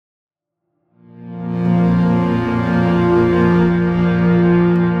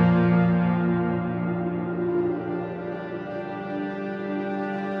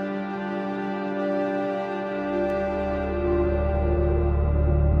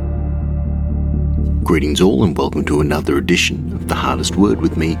Greetings all and welcome to another edition of The Hardest Word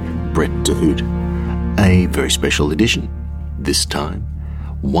with me, Brett DeHoot. A very special edition. This time,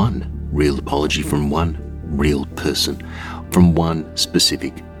 one real apology from one real person, from one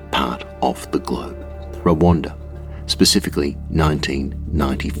specific part of the globe, Rwanda, specifically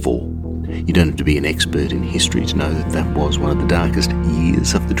 1994. You don't have to be an expert in history to know that that was one of the darkest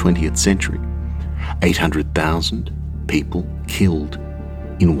years of the 20th century. 800,000 people killed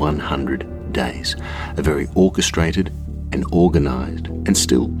in 100 days. A very orchestrated and organised and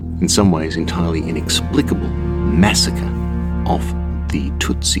still, in some ways, entirely inexplicable massacre of the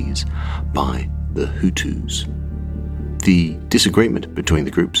Tutsis by the Hutus. The disagreement between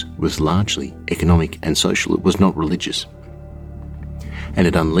the groups was largely economic and social. It was not religious. And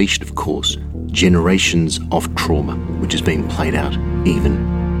it unleashed, of course, generations of trauma, which is being played out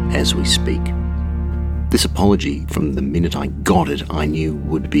even as we speak. This apology, from the minute I got it, I knew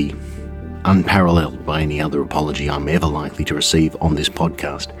would be unparalleled by any other apology I'm ever likely to receive on this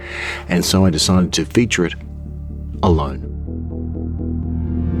podcast, and so I decided to feature it alone.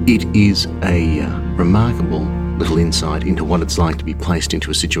 It is a remarkable little insight into what it's like to be placed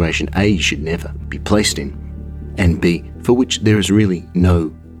into a situation A, you should never be placed in, and B, for which there is really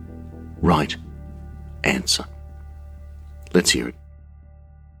no right answer. Let's hear it.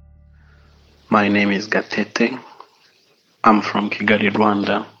 My name is Gatete. I'm from Kigali,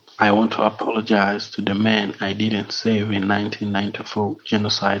 Rwanda. I want to apologize to the men I didn't save in 1994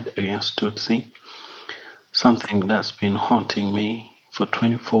 genocide against Tutsi, something that's been haunting me for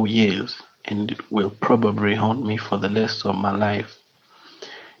 24 years and it will probably haunt me for the rest of my life.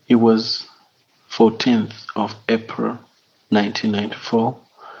 It was 14th of April 1994,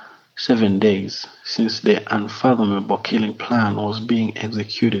 7 days since the unfathomable killing plan was being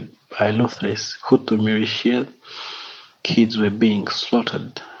executed by ruthless Hutu militia. Kids were being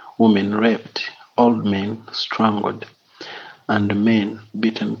slaughtered, women raped, old men strangled, and men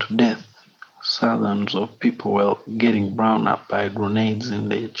beaten to death. Thousands of people were getting blown up by grenades in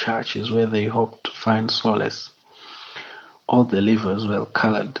the churches where they hoped to find solace. All the rivers were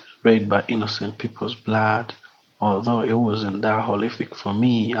colored red by innocent people's blood, although it wasn't that horrific for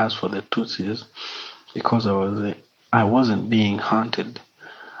me as for the Tutsis, because I wasn't being hunted.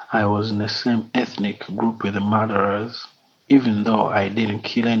 I was in the same ethnic group with the murderers. Even though I didn't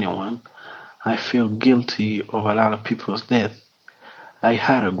kill anyone, I feel guilty of a lot of people's death. I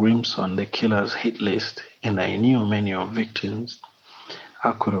had a glimpse on the killer's hit list, and I knew many of victims.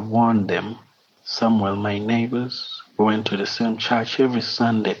 I could have warned them. Some were my neighbors. We went to the same church every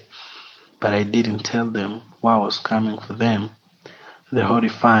Sunday, but I didn't tell them what was coming for them, the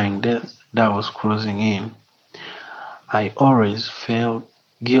horrifying death that was closing in. I always felt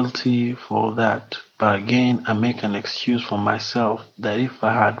guilty for that, but again I make an excuse for myself that if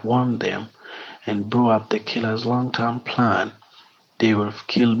I had warned them and blew up the killer's long-term plan, they would have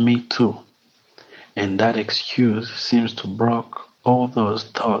killed me too. And that excuse seems to block all those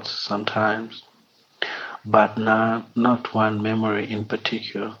thoughts sometimes. But not one memory in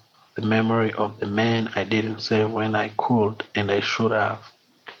particular, the memory of the man I didn't save when I could and I should have.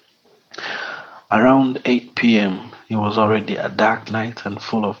 Around 8 p.m., it was already a dark night and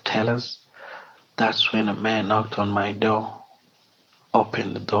full of terrors. That's when a man knocked on my door.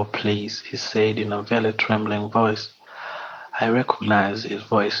 "Open the door, please," he said in a very trembling voice. I recognized his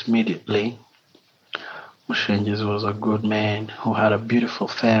voice immediately. Mushengiz was a good man who had a beautiful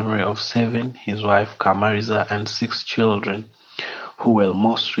family of 7, his wife Kamariza and 6 children, who were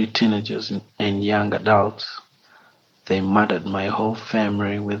mostly teenagers and young adults. They murdered my whole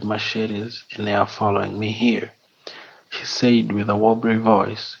family with machetes and they are following me here, he said with a wobbly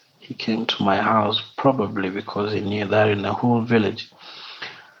voice. He came to my house probably because he knew that in the whole village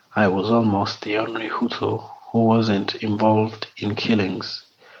I was almost the only Hutu who wasn't involved in killings,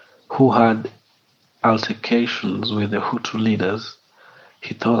 who had altercations with the Hutu leaders.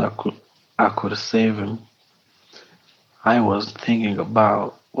 He thought I could save him. I was thinking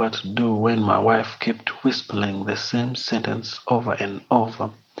about what to do when my wife kept whispering the same sentence over and over.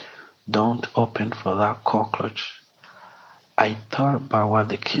 "Don't open for that cockroach." I thought about what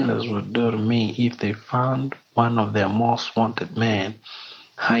the killers would do to me if they found one of their most wanted men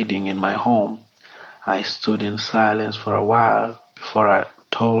hiding in my home. I stood in silence for a while before I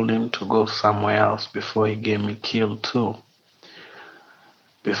told him to go somewhere else before he get me killed too.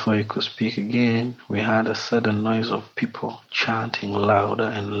 Before he could speak again, we heard a sudden noise of people chanting louder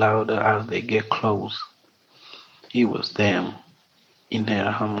and louder as they get close. It was them,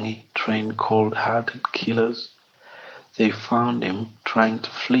 Interahamwe, trained cold-hearted killers. They found him trying to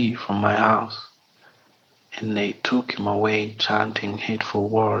flee from my house, and they took him away chanting hateful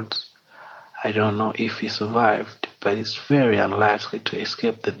words. I don't know if he survived, but it's very unlikely to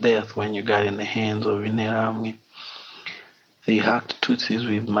escape the death when you got in the hands of an army. They hacked Tutsis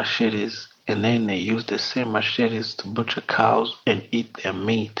with machetes, and then they used the same machetes to butcher cows and eat their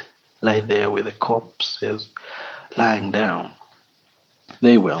meat, lie there with the corpses lying down.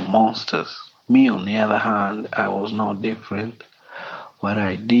 They were monsters. Me, on the other hand, I was no different. What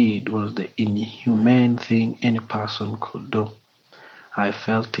I did was the inhumane thing any person could do. I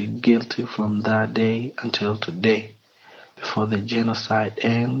felt guilty from that day until today. Before the genocide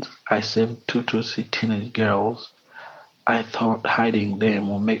ends, I saved two Tutsi teenage girls. I thought hiding them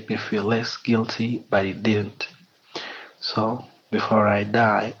would make me feel less guilty, but it didn't. So, before I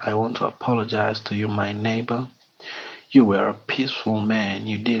die, I want to apologize to you, my neighbor. You were a peaceful man.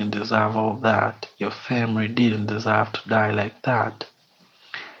 You didn't deserve all that. Your family didn't deserve to die like that.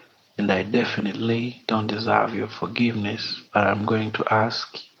 And I definitely don't deserve your forgiveness, but I'm going to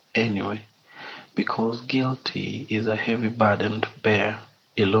ask anyway, because guilty is a heavy burden to bear.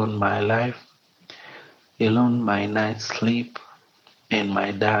 Alone my life, alone my night's sleep, and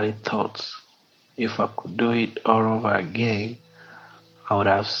my daily thoughts. If I could do it all over again, I would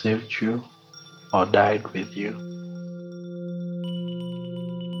have saved you or died with you.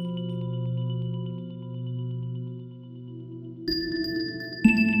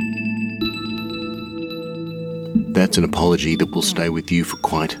 That's an apology that will stay with you for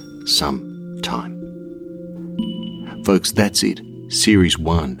quite some time. Folks, that's it. Series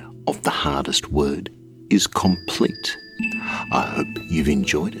 1 of The Hardest Word is complete. I hope you've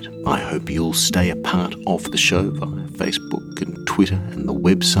enjoyed it. I hope you'll stay a part of the show via Facebook and Twitter and the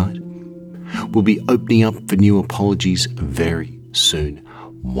website. We'll be opening up for new apologies very soon.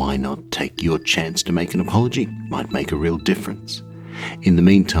 Why not take your chance to make an apology? Might make a real difference. In the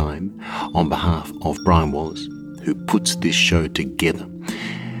meantime, on behalf of Brian Wallace, who puts this show together,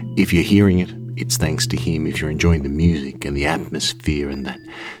 if you're hearing it, it's thanks to him. If you're enjoying the music and the atmosphere and that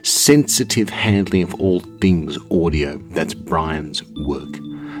sensitive handling of all things audio, that's Brian's work.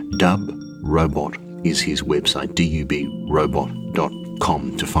 Dub Robot is his website,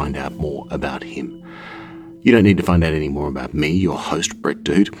 dubrobot.com, to find out more about him. You don't need to find out any more about me, your host, Brett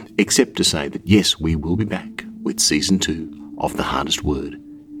Dood, except to say that yes, we will be back with Season 2 of The Hardest Word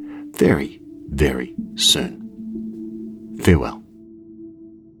very, very soon. Farewell.